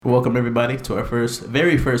Welcome everybody to our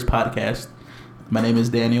very first podcast. My name is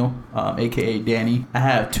Daniel, aka Danny. I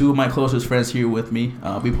have two of my closest friends here with me.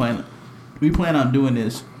 We plan on doing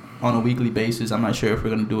this on a weekly basis. I'm not sure if we're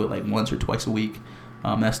gonna do it like once or twice a week.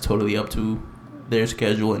 That's totally up to their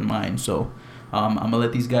schedule and mine. So I'm gonna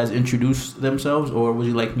let these guys introduce themselves, or would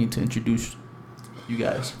you like me to introduce you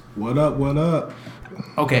guys? What up? What up?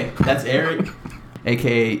 Okay, that's Eric,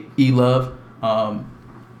 aka E-Love. I'm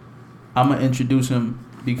gonna introduce him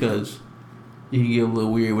because he can get a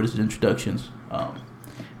little weird with his introductions.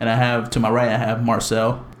 And I have, to my right, I have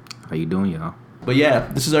Marcel. How you doing, y'all? But yeah,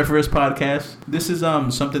 this is our first podcast. This is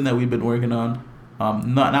something that we've been working on.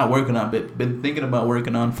 Not working on, but been thinking about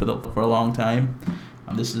working on for a long time.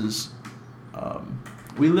 This is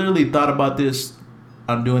we literally thought about this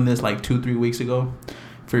on doing this like 2-3 weeks ago,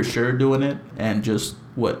 for sure doing it, and just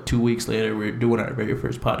 2 weeks later we're doing our very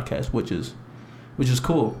first podcast, which is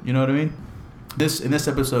cool. You know what I mean? In this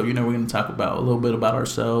episode, we're going to talk about a little bit about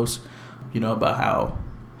ourselves, about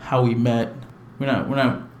how we met. We're not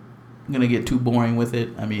going to get too boring with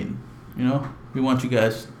it. I mean, we want you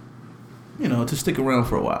guys, to stick around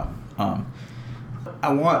for a while.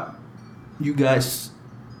 I want you guys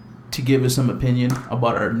to give us some opinion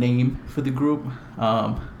about our name for the group.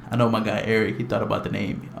 I know my guy Eric, he thought about the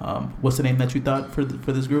name. What's the name that you thought for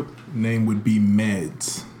this group? Name would be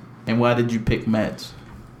Meds. And why did you pick Meds?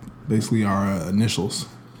 Basically our initials.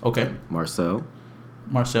 Okay. Marcel,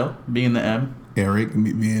 being the M. Eric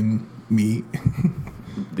being me.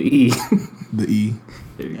 the E. The E.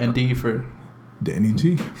 And D for Danny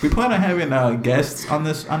G. We plan on having guests on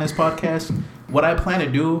this podcast. What I plan to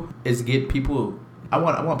do is get people. I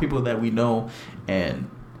want people that we know and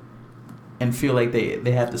feel like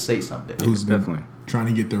they have to say something. Who's definitely trying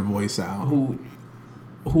to get their voice out. Who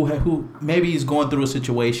maybe is going through a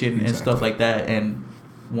situation Exactly. and stuff like that and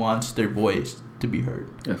wants their voice to be heard.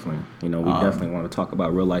 Definitely. We definitely want to talk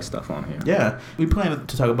about real life stuff on here. Yeah, we plan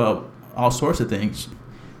to talk about all sorts of things,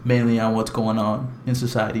 mainly on what's going on in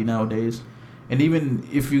society nowadays. And even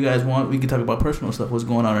if you guys want, we can talk about personal stuff, what's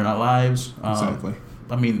going on in our lives. Exactly.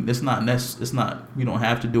 I mean, it's not. We don't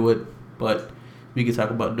have to do it, but we can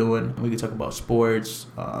talk about We can talk about sports,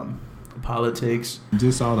 politics,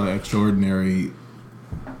 Just all the extraordinary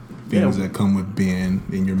things that come with being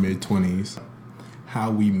in your mid-20s. How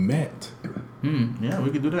we met. Yeah,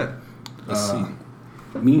 we could do that. Let's see.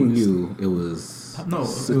 Me and you, it was... No,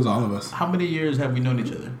 It was all of us. How many years have we known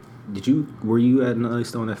each other? Were you at Nutty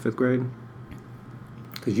Stone at 5th grade?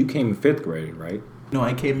 Because you came in 5th grade, right? No,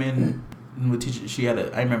 I came in with teacher.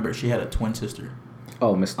 I remember she had a twin sister.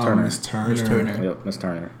 Oh, Miss Turner. Miss Turner. Miss Turner. Yep, Miss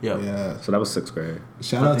Turner. Yep. Yeah. So that was 6th grade.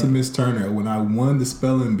 Shout out to Miss Turner. When I won the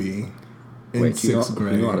spelling bee in 6th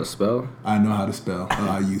grade. You know how to spell? I know how to spell.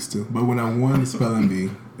 I used to. But when I won the spelling bee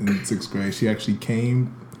in 6th grade, she actually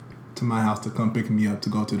came to my house to come pick me up to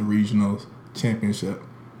go to the regional championship.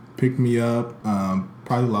 Picked me up.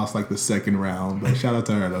 Probably lost like the second round. But shout out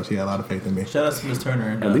to her, though. She had a lot of faith in me. Shout out to Miss Turner.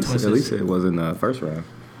 And, At least it wasn't the first round.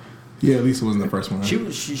 Yeah, at least it wasn't the first one. She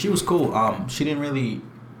was cool. She didn't really...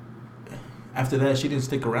 After that, she didn't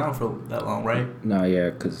stick around for that long, right? No, yeah,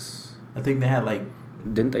 because... I think they had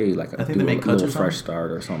Didn't they I think they made cuts or something? Fresh start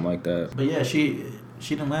or something like that? But yeah, she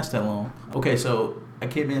didn't last that long. Okay, so I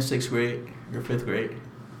came in 6th grade. You're 5th grade.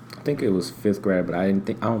 I think it was 5th grade, but I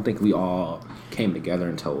don't think we all came together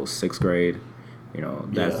until 6th grade.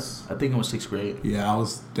 That's I think it was 6th grade. Yeah, I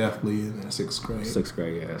was definitely in 6th grade. 6th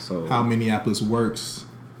grade, yeah. So how Minneapolis works,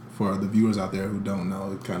 for the viewers out there who don't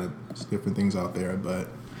know, it kind of different things out there, but...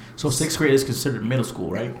 So 6th grade is considered middle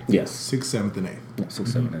school, right? Yes. 6th, 7th, and 8th. Yeah,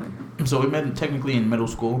 6th, 7th, and 8th. So we met technically in middle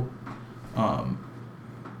school. I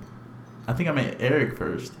think I met Eric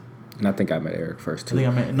first. And I think I met Eric first too.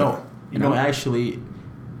 Actually,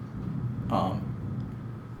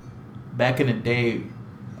 back in the day,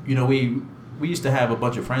 we used to have a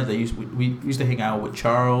bunch of friends that we used to hang out with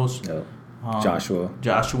Charles, Yep.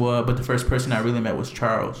 Joshua. But the first person I really met was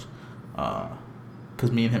Charles,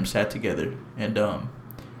 because me and him sat together, and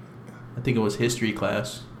I think it was history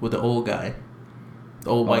class with the old guy, the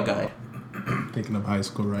old white guy. Thinking of high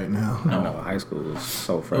school right now. No, high school was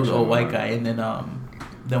so fresh. It was the old white guy, and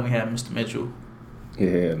then we had Mr. Mitchell.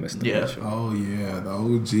 Yeah, Mr. Yeah. Mitchell. Oh yeah, the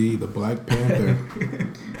OG, the Black Panther.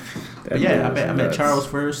 But yeah, I met Charles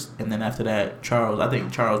first, and then after that, I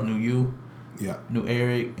think Charles knew you. Yeah. Knew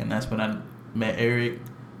Eric, and that's when I met Eric.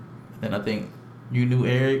 Then I think you knew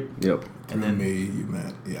Eric. Yep. And then me, you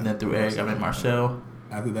met. Yeah. And then through Eric, I met Marcel.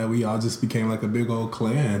 After that, we all just became like a big old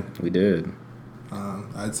clan. We did.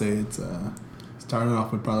 I'd say it's started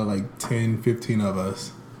off with probably like 10, 15 of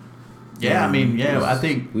us. Yeah, I mean, I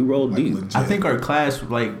think we rolled deep. Legit. I think our class,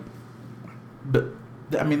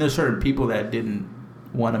 I mean, there's certain people that didn't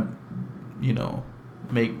want to,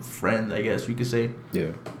 make friends, I guess you could say.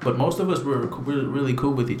 Yeah. But most of us were really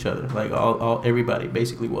cool with each other. Like everybody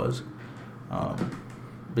basically was.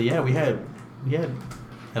 But yeah, we had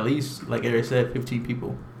at least, like Eric said, 15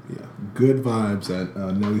 people. Yeah, good vibes at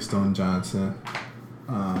Nellie Stone Johnson.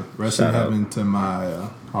 Rest in heaven to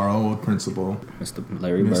our old principal, Mr.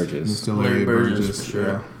 Larry Burgess. Mr. Larry Burgess, for sure.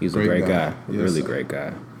 Yeah. He's a great guy. Yes, Really sir. great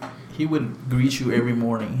guy. He would greet you every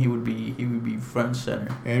morning. He would be front and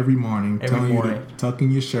center. Every morning, telling you to tuck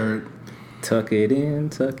in your shirt. Tuck it in,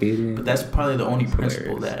 tuck it in. But that's probably the only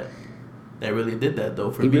principal hilarious. that really did that though.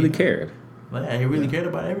 For He me, really cared. Yeah, he really cared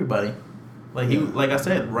about everybody. Like I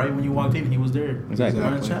said, right when you walked in, he was there. Exactly.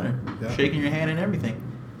 Front and center, Yeah. shaking your hand and everything.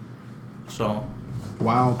 So,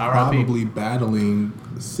 While R.I.P. probably battling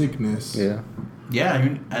sickness. Yeah.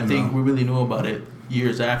 yeah, I think we really knew about it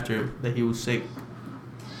years after that he was sick.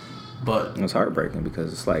 But It was heartbreaking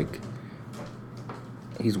because it's like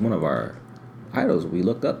he's one of our idols we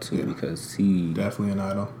looked up to because he Definitely an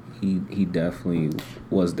idol. he definitely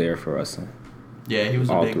was there for us yeah, he was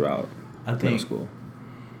all a big. throughout I middle think. school.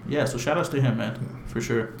 Yeah, so shout outs to him, man, for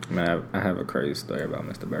sure. Man, I have a crazy story about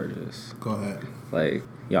Mr. Burgess. Go ahead. Like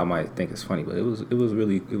y'all might think it's funny, but it was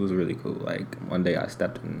really cool. Like one day I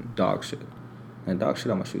stepped in dog shit on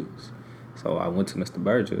my shoes. So I went to Mr.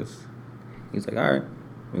 Burgess. He's like, all right,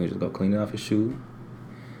 we can just go clean it off his shoe.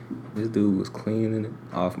 This dude was cleaning it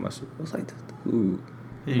off my shoe. I was like, this dude.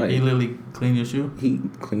 He Like- literally cleaned your shoe. He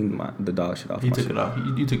cleaned the dog shit off He my took shoe. it off.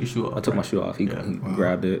 You took your shoe off. I took my right? shoe off. He Wow.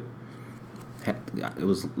 grabbed it. It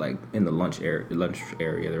was like in the lunch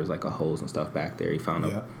area. There was like a hose and stuff back there. He found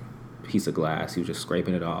Yeah. a piece of glass. He was just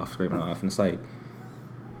scraping it off, and it's like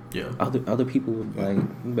Yeah. other people would like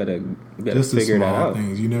you better Just the figure that small out.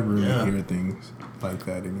 things. You never really Yeah. hear things like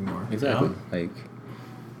that anymore. Exactly. Like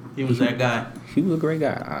He was that guy. he was a great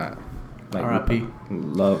guy. R.I.P. A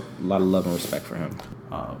lot of love and respect for him.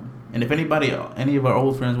 And if any of our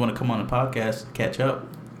old friends want to come on the podcast, catch up,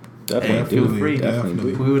 Definitely, feel do. free.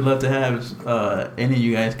 Definitely. we would love to have any of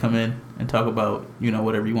you guys come in and talk about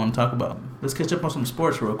whatever you want to talk about. Let's catch up on some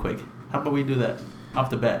sports real quick. How about we do that off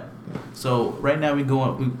the bat? So right now we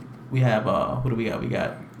have what do we got? We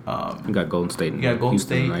got We got Golden State. we got Golden Houston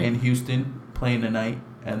State tonight. and Houston playing tonight,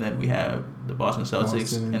 and then we have the Boston Celtics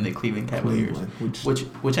Boston and the Cleveland Cavaliers. Cleveland,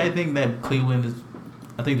 Which I think that Cleveland is.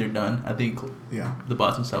 I think they're done. I think yeah. the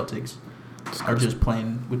Boston Celtics are just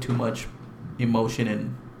playing with too much emotion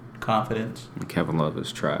and confidence. Kevin Love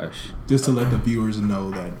is trash. Just to let the viewers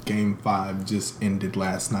know that Game 5 just ended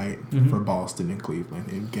last night Mhm. for Boston and Cleveland.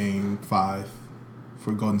 And Game 5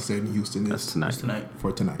 for Golden State and Houston That's is tonight. Just tonight.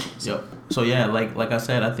 for tonight. Yep. So yeah, like I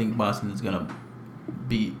said, I think Boston is gonna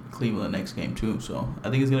beat Cleveland next game too. So I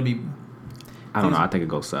think it's gonna be. I don't know. I think it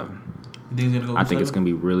goes 7. You think it's gonna go? I think it's 7?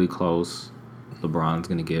 going to be really close. LeBron's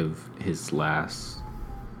going to give his last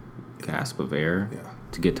gasp of air Yeah.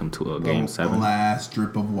 to get them to a game The 7. last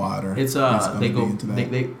drip of water. It's gonna they be go into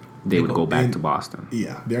that. They would go back in- to Boston.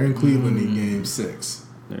 Yeah, they're in Cleveland in Game 6.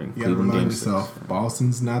 They're in You gotta Cleveland remind game 6. yourself,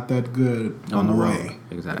 Boston's not that good On the road. way.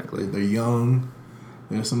 Exactly. They're young.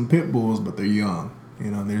 There's some pit bulls, but they're young.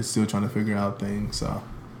 They're still trying to figure out things. So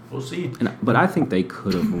We'll see. But I think they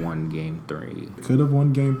could have won game 3. could have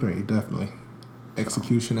won Game 3, definitely.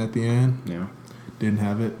 Execution at the end, Yeah. didn't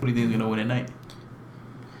have it. What do you think is gonna win tonight?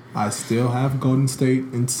 I still have Golden State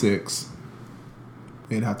in 6.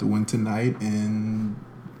 They'd have to win tonight and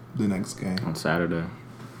the next game. On Saturday.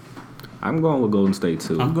 I'm going with Golden State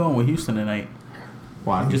too. I'm going with Houston tonight,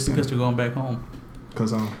 Why? just because they're going back home.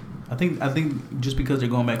 Because I think just because they're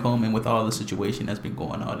going back home and with all the situation that's been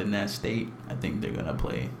going on in that state, I think they're gonna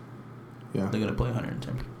play. yeah. They're gonna play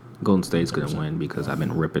 110. Golden State's going to win because I've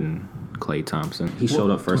been ripping Klay Thompson. He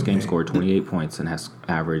showed up first game, 28. scored 28 points, and has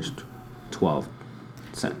averaged 12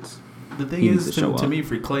 cents. The thing He needs is, to show to up. me,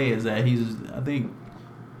 for Clay, is that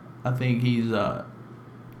I think he's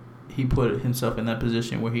he put himself in that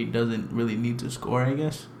position where he doesn't really need to score. I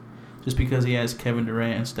guess just because he has Kevin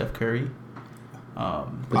Durant and Steph Curry. He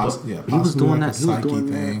was possibly doing like that. a He was psyche doing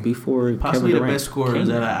thing. that before Possibly Kevin the Durant best scorers came.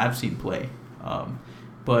 that I've seen play.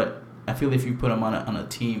 But I feel if you put him on a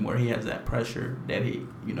team where he has that pressure, that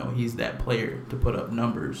he's that player to put up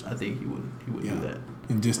numbers, I think he would Yeah. do that.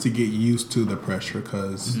 And just to get used to the pressure,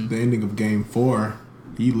 because Mhm. the ending of Game 4,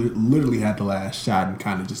 he literally had the last shot and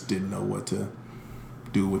kind of just didn't know what to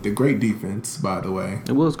do with the great defense, by the way.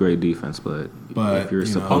 It was great defense, but if you're you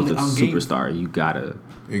know, supposed to on game- superstar, you gotta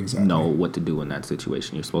Exactly. know what to do in that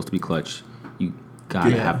situation. You're supposed to be clutch. You gotta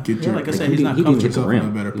Yeah, have. get your- like I like, said, he he's not didn't hit the yourself in rim. a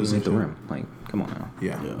better He didn't hit the position. rim. Like, come on now.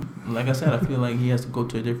 Yeah. Yeah. Like I said, I feel like he has to go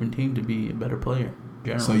to a different team to be a better player.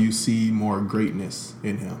 general. So you see more greatness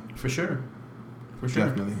in him. For sure. For sure.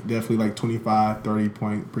 Definitely like 25, 30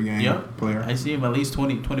 point per game player. I see him at least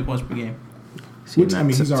 20 points per game. See, Which, I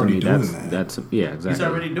mean, he's already doing that. That's yeah, exactly. He's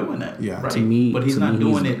already doing that. Yeah. Right. To me, but he's to not me,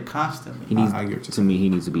 doing he's- it constantly. He needs, I get what you're to saying. me, he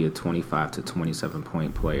needs to be a 25 to 27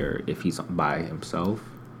 point player if he's by himself.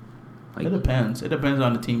 Like, It depends. It depends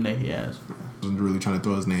on the team that he has. I wasn't really trying to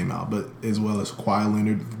throw his name out, but as well as Kawhi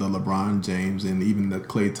Leonard, the LeBron James, and even the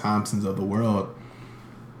Klay Thompsons of the world,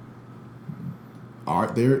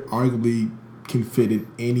 they're arguably can fit in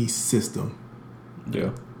any system.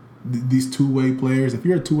 Yeah. These two-way players, if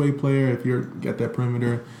you're a two-way player, if you're got that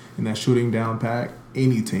perimeter and that shooting down pack,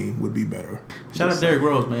 any team would be better. Shout out Derrick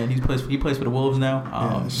Rose, man. He plays for the Wolves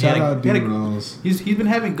now. Shout out Derrick Rose. He's been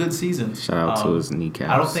having good seasons. shout out to his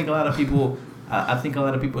kneecaps. I don't think a lot of people. I think a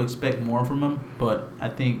lot of people expect more from him, but I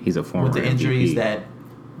think He's a former with the injuries MVP.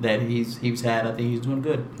 that he's had, I think he's doing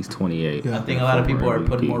good. He's 28. Yeah. I think a lot of people are Former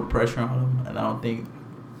putting MVP. more pressure on him, and I don't think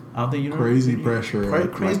you know Crazy pressure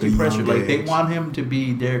at, crazy like, a pressure. young Like they age. want him to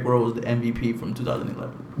be Derrick Rose, the MVP from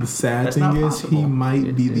 2011. The sad That's thing not is, he possible.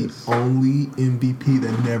 might be It the is. only MVP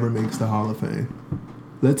that never makes the Hall of Fame.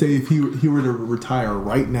 Let's say if he were to retire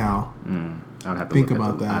right now, I'd have to Think look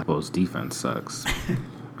about at the that. Bulls' defense sucks.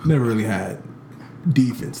 never really had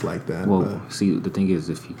defense like that. Well, see, the thing is,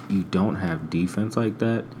 if you don't have defense like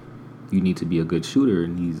that, you need to be a good shooter,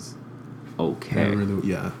 and he's but okay. never really,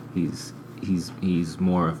 yeah, He's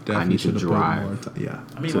more of I definitely need to should have put drive. more time. Yeah,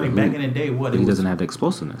 I mean, So like who- back in the day, what But he it was, doesn't have the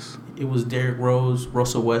explosiveness. it was Derrick Rose,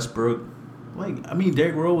 Russell Westbrook. Like I mean,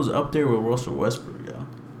 Derrick Rose was up there with Russell Westbrook. Yeah,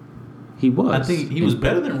 He was. I think he was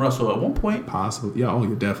better than Russell at one point. possible. Yeah, oh,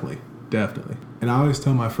 yeah, definitely. And I always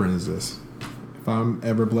tell my friends this: if I'm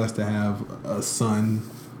ever blessed to have a son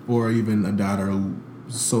or even a daughter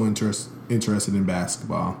who's so interested in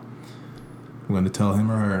basketball, I'm going to tell him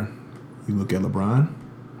or her, you look at LeBron,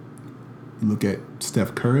 you look at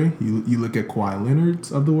Steph Curry, you look at Kawhi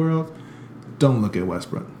Leonard of the world, don't look at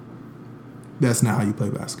Westbrook. That's not how you play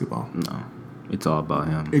basketball. No, it's all about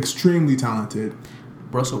him. Extremely talented.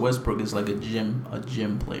 Russell Westbrook is like a gym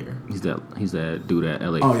player. He's that dude at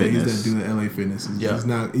LA Oh, Fitness. yeah, he's that dude at LA Fitness. Yeah. He's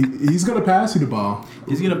not. He's going to pass you the ball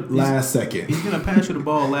last second. He's gonna pass you the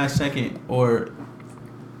ball last second, or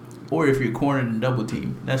if you're cornered and double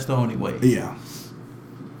team. That's the only way. Yeah.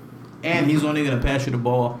 And he's only gonna pass you the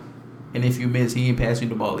ball, and if you miss, he ain't passing you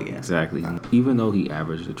the ball again. Exactly. Even though he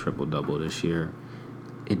averaged a triple double this year,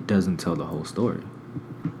 it doesn't tell the whole story.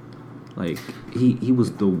 Like he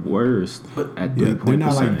was the worst But- at Yeah, 3-point they're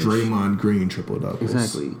not like percentage. Draymond Green triple doubles.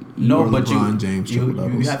 Exactly. No, Or but LeBron James you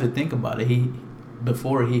triple-doubles. have to think about it.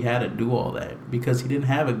 Before he had to do all that because he didn't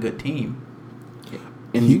have a good team.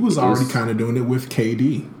 And he was it already kind of doing it with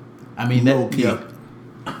KD. I mean, Low key.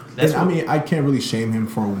 that's And, I mean, I can't really shame him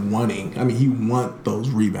for wanting. I mean, he want those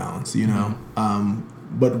rebounds, you know.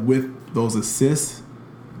 But with those assists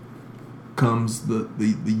comes the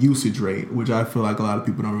usage rate, which I feel like a lot of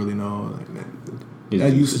people don't really know. Like, His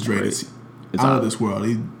that usage usage rate rate. is It's out out. of this world.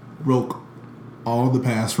 He broke all the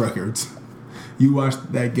past records. You watch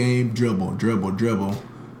that game, dribble.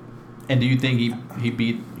 And do you think he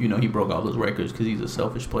beat he broke all those records because he's a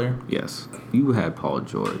selfish player? Yes. You had Paul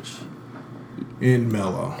George In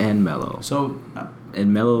Melo. and Melo. So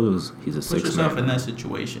And Melo he's a put six yourself man. in that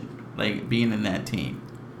situation, like being in that team,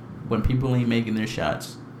 when people ain't making their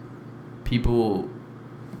shots, people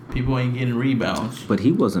ain't getting rebounds. But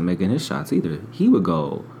he wasn't making his shots either. He would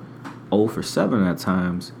go 0 for 7 at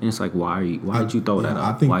times, and it's like, why did you throw that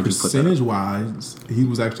up? I think Why'd you put that up? percentage-wise, he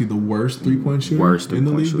was actually the worst three-point shooter Worst in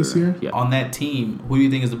the 3-point league this shooter. year. Yeah. On that team, who do you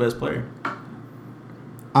think is the best player?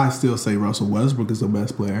 I still say Russell Westbrook is the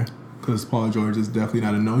best player because Paul George is definitely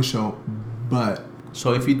not a no-show. But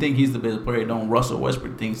So if you think he's the best player, don't Russell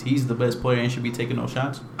Westbrook thinks he's the best player and should be taking no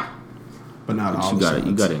shots? not all You the got you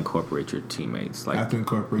shots. got to incorporate your teammates. Like have to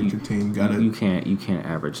incorporate you- your team. Got you to. can't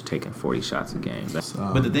average taking 40 shots a game. That's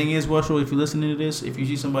But the thing is, Russell, if you're listening to this, if you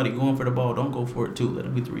see somebody going for the ball, don't go for it too. Let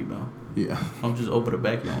him get the rebound. Yeah. Don't just open the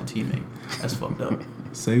back of your own teammate. That's fucked up.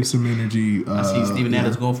 Save some energy. I see Steven yeah.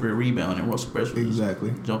 Adams going for a rebound and Russell Westbrook just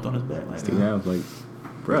Exactly. jumped on his back like yeah, I was like,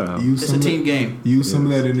 bro, Use It's some a of team that- game. Use some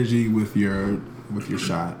of that energy with your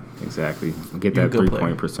shot. exactly. Get You're a that good 3-point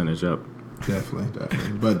player. percentage up. Definitely.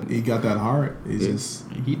 But he got that heart. It Yeah.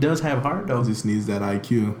 just He does have heart though. just needs that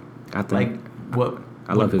IQ. I think Like what?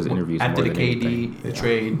 I love his what- interviews after more the than KD anything. Yeah.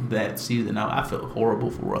 trade that season. Now I felt horrible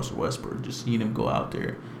for Russell Westbrook. Just seeing him go out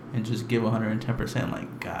there and just give 110%.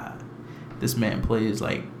 Like God, this man plays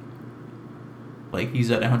like he's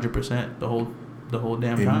at 100% the whole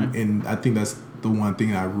damn time. And I think that's the one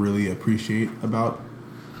thing I really appreciate about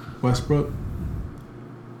Westbrook.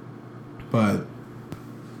 But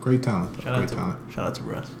Great talent. Shout Great talent. out to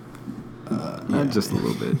Russ. Just a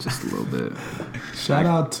little bit. Just a little bit. Shout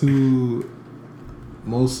out to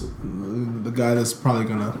the guy that's probably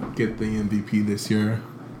gonna get the MVP this year,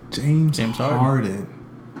 James Harden.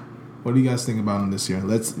 What do you guys think about him this year?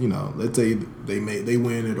 Let's say they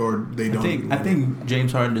win it or they don't. I think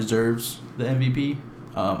James Harden deserves the MVP.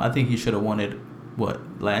 I think he should have won it.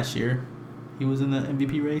 Last year? He was in the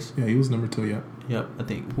MVP race. Yeah, he was number 2. Yep. Yep. I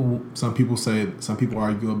think some people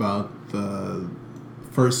argue about the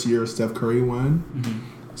first year Steph Curry won. Mm-hmm.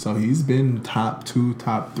 So he's been top 2,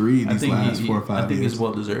 top 3 these last 4 or 5 years. I think he's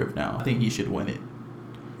well deserved now. I think he should win it.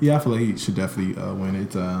 Yeah, I feel like he should definitely win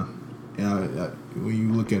it. When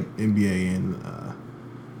you look at NBA and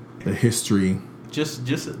the history, just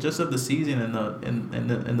of the season and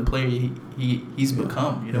the player he's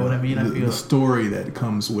become. You know what I mean? I feel the story that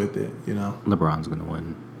comes with it. You know, LeBron's gonna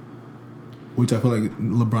win, which I feel like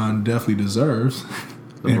LeBron definitely deserves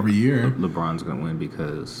every year. LeBron's gonna win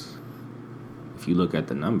because if you look at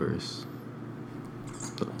the numbers,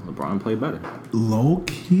 LeBron played better. Low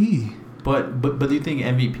key. But do you think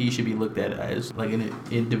MVP should be looked at as like an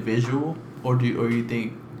individual, or you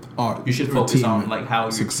think you should focus on like how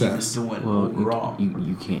your success team is doing overall?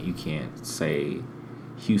 You can't say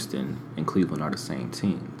Houston and Cleveland are the same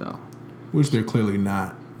team though, which they're clearly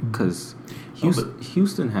not. Because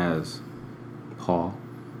Houston has Paul,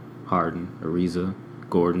 Harden, Ariza,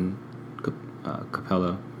 Gordon,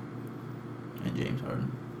 Capella, and James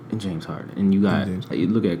Harden. And you got you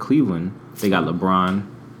look at Cleveland, they got LeBron,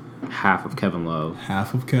 half of Kevin Love,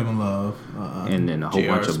 and then a whole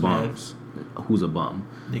bunch of bums. Who's a bum?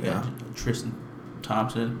 They got Tristan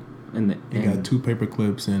Thompson. And you got 2 paper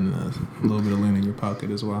clips and a little bit of lint in your pocket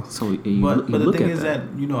as well. So but the thing is that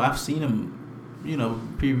I've seen him,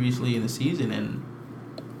 previously in the season, and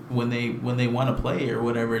when they want to play or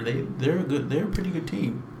whatever, they're a pretty good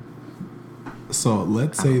team. So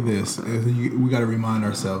let's say this: we got to remind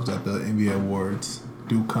ourselves that the NBA awards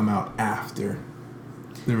do come out after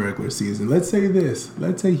the regular season. Let's say this: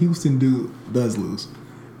 let's say Houston does lose.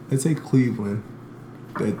 Let's say Cleveland,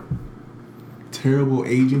 that terrible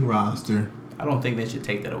aging roster. I don't think they should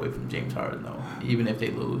take that away from James Harden, though. Even if they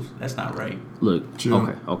lose, that's not right. Look,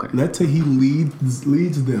 True. Okay. Let's say he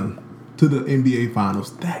leads them to the NBA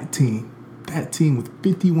Finals. That team with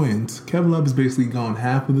 50 wins. Kevin Love has basically gone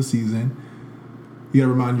half of the season. You got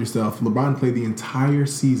to remind yourself, LeBron played the entire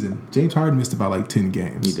season. James Harden missed about like 10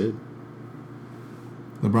 games. He did.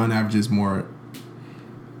 LeBron averages more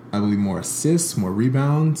assists, more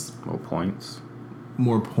rebounds, more points,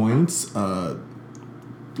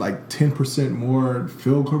 like 10% more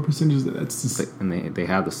field goal percentages. That's just, and they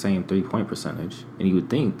have the same 3-point percentage. And you would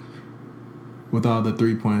think with all the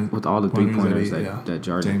 3-point pointers that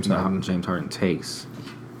James Harden takes,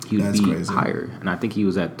 he would be crazy. Higher. And I think he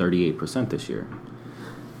was at 38% this year.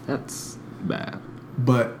 That's bad.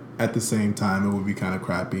 But at the same time, it would be kind of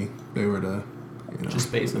crappy. They were to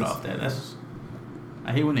just base it off that.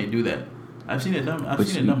 I hate when they do that. I've seen it done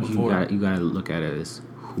before. You gotta look at it as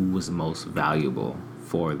who was most valuable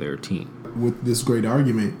for their team. With this great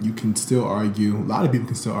argument, you can still argue. A lot of people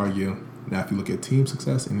can still argue. Now, if you look at team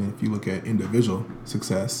success and if you look at individual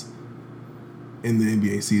success in the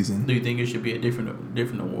NBA season, do you think it should be a different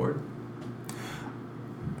award?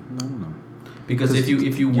 No. Because if you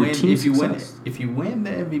win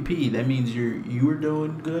the MVP, that means you're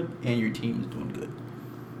doing good and your team is doing good.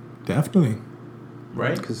 Definitely.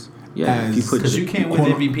 Right? Because you can't win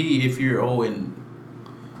MVP if you're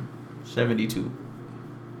 0-72.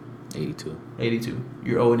 82.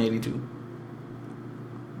 You're 0-82.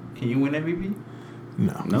 Can you win MVP?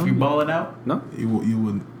 No. If you're balling out? No. You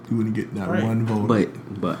wouldn't get that one vote.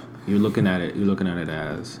 But you're looking at it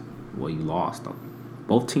as, well, you lost.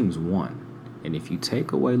 Both teams won. And if you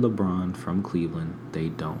take away LeBron from Cleveland, they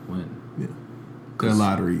don't win. Yeah. They're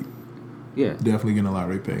lottery. Yeah. Definitely getting a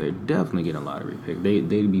lottery pick. They're definitely getting a lottery pick.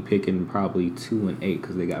 They'd be picking probably 2 and 8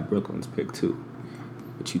 because they got Brooklyn's pick too.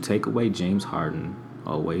 But you take away James Harden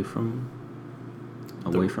away from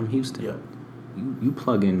Houston. Yep. You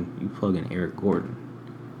plug in Eric Gordon,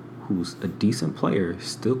 who's a decent player,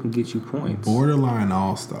 still can get you points. Borderline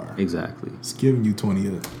all-star. Exactly. It's giving you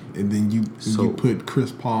 20, and then you put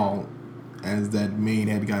Chris Paul as that main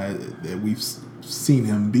head guy that we've seen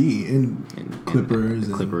him be in Clippers.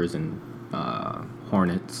 And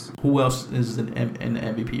Hornets. Who else is in the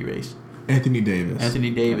MVP race? Anthony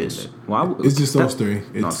Davis. Well, it's just those three.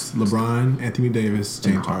 It's LeBron, Anthony Davis,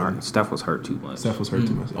 James Harden. Steph was hurt too much.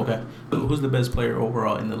 Okay. Who's the best player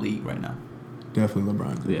overall in the league right now? Definitely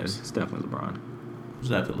LeBron. Yes, it's definitely LeBron.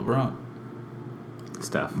 Who's after LeBron?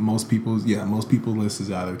 Steph. Most people's list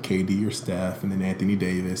is either KD or Steph, and then Anthony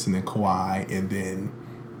Davis, and then Kawhi, and then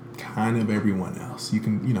kind of everyone else. You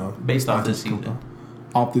can, based off this season.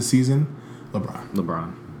 Off this season,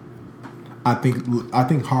 LeBron. I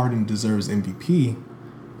think Harden deserves MVP.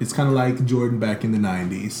 It's kind of like Jordan back in the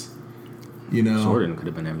 90s. Jordan could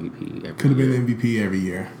have been MVP. Been MVP every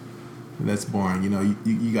year. That's boring.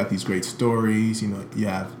 You got these great stories. You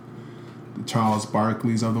have the Charles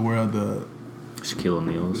Barkley's of the world, the Shaquille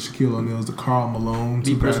O'Neal's, the Karl Malone's.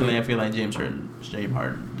 Me personally, I feel like James Harden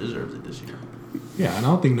deserves it this year. Yeah, and I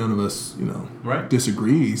don't think none of us,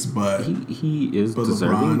 disagrees. But he is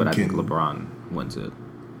deserving. But I think LeBron wins it.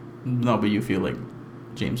 No, but you feel like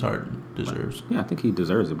James Harden deserves. Yeah, I think he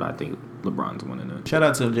deserves it, but I think LeBron's winning it. Shout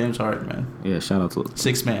out to James Harden, man. Yeah, shout out to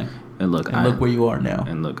sixth man. And look where you are now.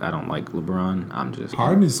 And look, I don't like LeBron. I'm just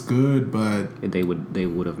Harden is good, but they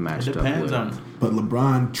would have matched up. It depends on. But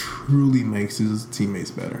LeBron truly makes his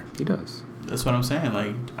teammates better. He does. That's what I'm saying.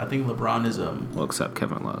 Like, I think LeBron is well, except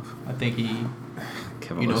Kevin Love. I think he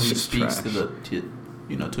speaks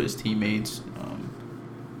to his teammates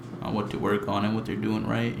on what to work on and what they're doing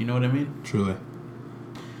right. You know what I mean? Truly.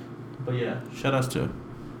 But yeah, shout outs to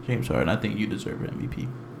James Harden. I think you deserve MVP.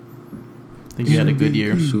 I think you had a good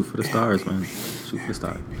year. Shoot for the stars, man. Shoot for the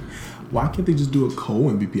stars. Why can't they just do a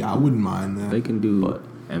co-MVP? I wouldn't mind that. They can do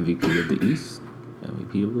MVP of the East,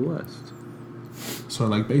 MVP of the West. So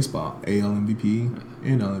like baseball, AL MVP,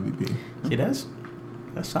 NL MVP. See, that's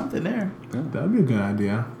something there. Yeah. That'd be a good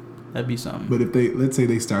idea. That'd be something. But if let's say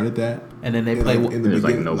they started that, and then they play in the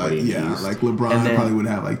beginning, nobody. Like LeBron probably would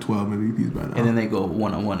have like 12 MVPs by now. And then they go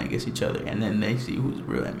 1-on-1 against each other, and then they see who's the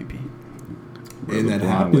real MVP. And that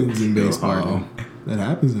happens in baseball. That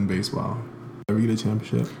happens in baseball. Ever get a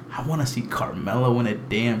championship? I want to see Carmelo win a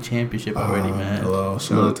damn championship already, man. Hello,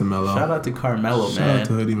 shout out to Melo. Shout out to Carmelo, man. Shout out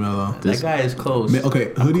to Hoodie Melo. That guy is close.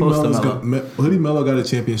 Hoodie Melo got a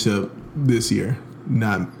championship this year.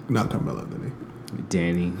 Not Carmelo, didn't he?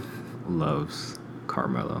 Danny loves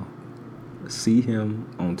Carmelo. See him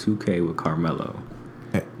on 2K with Carmelo.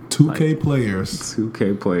 2K players.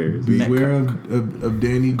 2K players. Beware of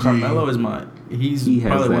Danny G. Carmelo is he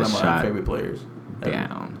probably one of my favorite players.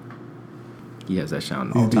 Down. He has that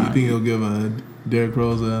shot all the time. time. You think he'll give Derrick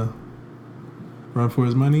Rose a run for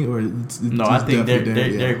his money? Or no, I think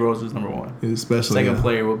Derrick Rose is number one. Especially second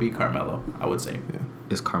player will be Carmelo, I would say. Yeah.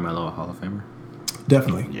 Is Carmelo a Hall of Famer?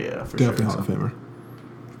 Definitely. Yeah, for definitely sure. Hall of Famer.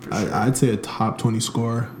 I'd say a top 20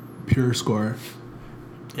 scorer, pure scorer.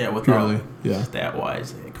 Yeah, with purely, stat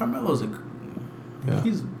wise, Carmelo's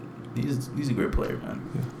he's a great player, man.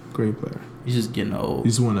 Yeah, great player. He's just getting old.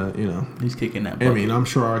 He's he's kicking that bucket. I mean, I'm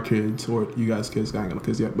sure our kids, or you guys kids, I ain't got no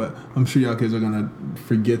kids yet, but I'm sure y'all kids are gonna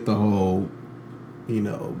forget the whole,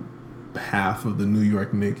 half of the New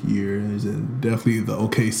York Knicks years and definitely the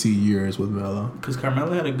OKC years with Melo. Because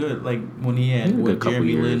Carmelo had a good, when he had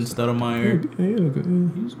Jeremy Lin, Stoudemire.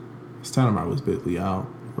 Stoudemire was basically out.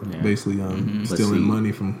 Basically stealing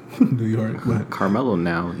money from New York. But Carmelo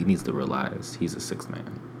now, he needs to realize he's a sixth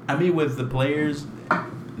man. I mean, with the players, I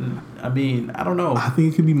don't know. I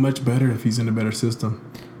think it could be much better if he's in a better system.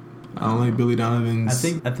 I don't like Billy Donovan's.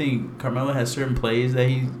 I think Carmelo has certain plays that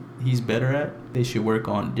he's better at. They should work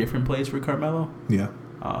on different plays for Carmelo. Yeah.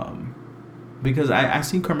 Because I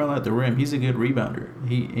see Carmelo at the rim. He's a good rebounder.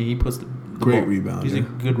 He puts the great ball. rebounder. He's a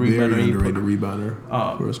good rebounder. Very underrated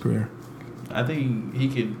rebounder for his career. I think he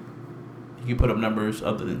could put up numbers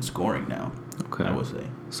other than scoring now. Okay. I would say.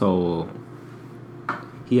 So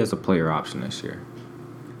he has a player option this year.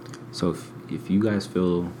 So if you guys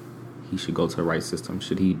feel he should go to the right system,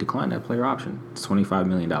 should he decline that player option? It's $25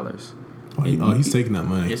 million. He's taking that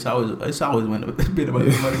money. It's always been about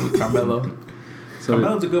the money with Carmelo. So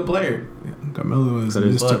Carmelo's a good player. Yeah, Carmelo is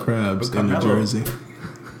Mr. Krabs in New Jersey.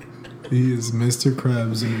 He is Mr.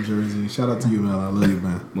 Krabs in New Jersey. Shout out to you, man. I love you,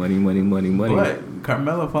 man. Money. But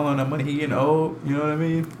Carmelo following that money, he getting old. You know what I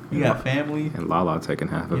mean? He got family. And Lala taking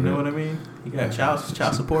half of it. You know what I mean? He got child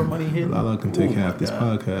support money hitting. Lala can take half this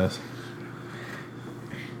podcast.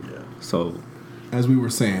 Yeah. So, as we were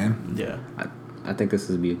saying, yeah, I think this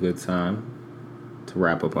would be a good time to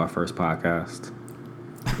wrap up our first podcast.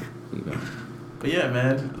 But yeah,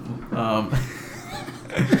 man.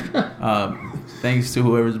 Thanks to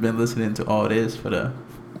whoever's been listening to all this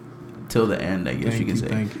till the end, I guess you can say.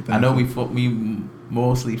 Thank you. I know we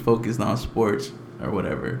mostly focused on sports or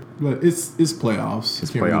whatever. But it's playoffs. It's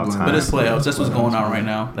playoff time. But it's playoffs. That's what's going on right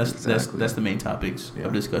now. That's the main topics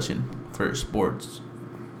of discussion for sports.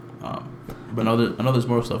 But I know there's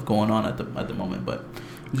more stuff going on at the moment, but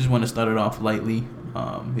we just want to start it off lightly.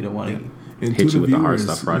 We don't want to hit you with the hard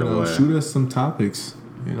stuff right away. Shoot us some topics.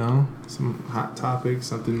 You know, some hot topics,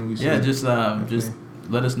 something we should. Yeah, just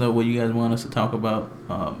let us know what you guys want us to talk about.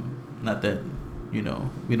 Not that we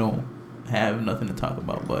don't have nothing to talk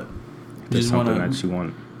about, but if there's something that you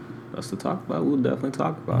want us to talk about, we'll definitely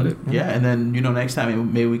talk about it. Yeah, and then next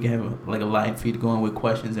time maybe we can have a live feed going with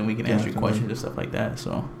questions, and we can answer your questions and stuff like that.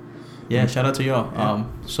 So yeah, shout out to y'all. Yeah.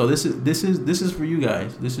 So this is for you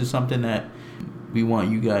guys. This is something that we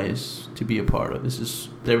want you guys to be a part of. This is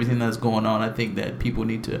everything that's going on. I think that people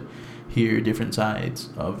need to hear different sides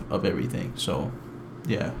of everything. So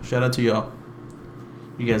yeah, shout out to y'all.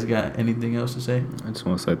 You guys got anything else to say? I just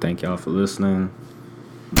want to say thank y'all for listening.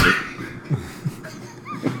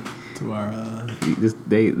 To our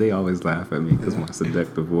they always laugh at me because my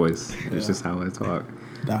seductive voice. It's just how I talk.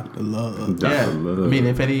 Dr. Love. Dr. Love. I mean,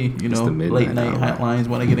 if any late night hotlines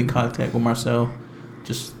want to get in contact with Marcel,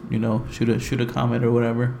 just shoot a comment or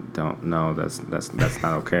whatever. That's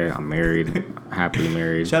not okay. I'm married, happily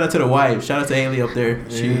married. Shout out to the wife. Shout out to Haley up there.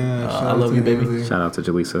 I love you, baby. Haley. Shout out to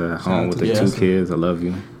Jaleesa at home with the 2 kids. I love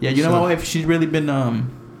you. Yeah, my wife. She's really been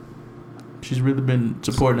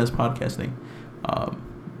supporting this podcasting.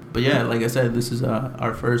 But yeah, like I said, this is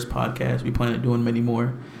our first podcast. We plan on doing many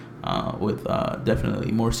more with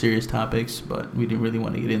definitely more serious topics, but we didn't really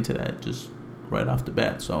want to get into that just right off the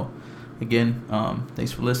bat. So again,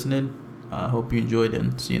 thanks for listening. I hope you enjoyed it,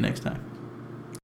 and see you next time.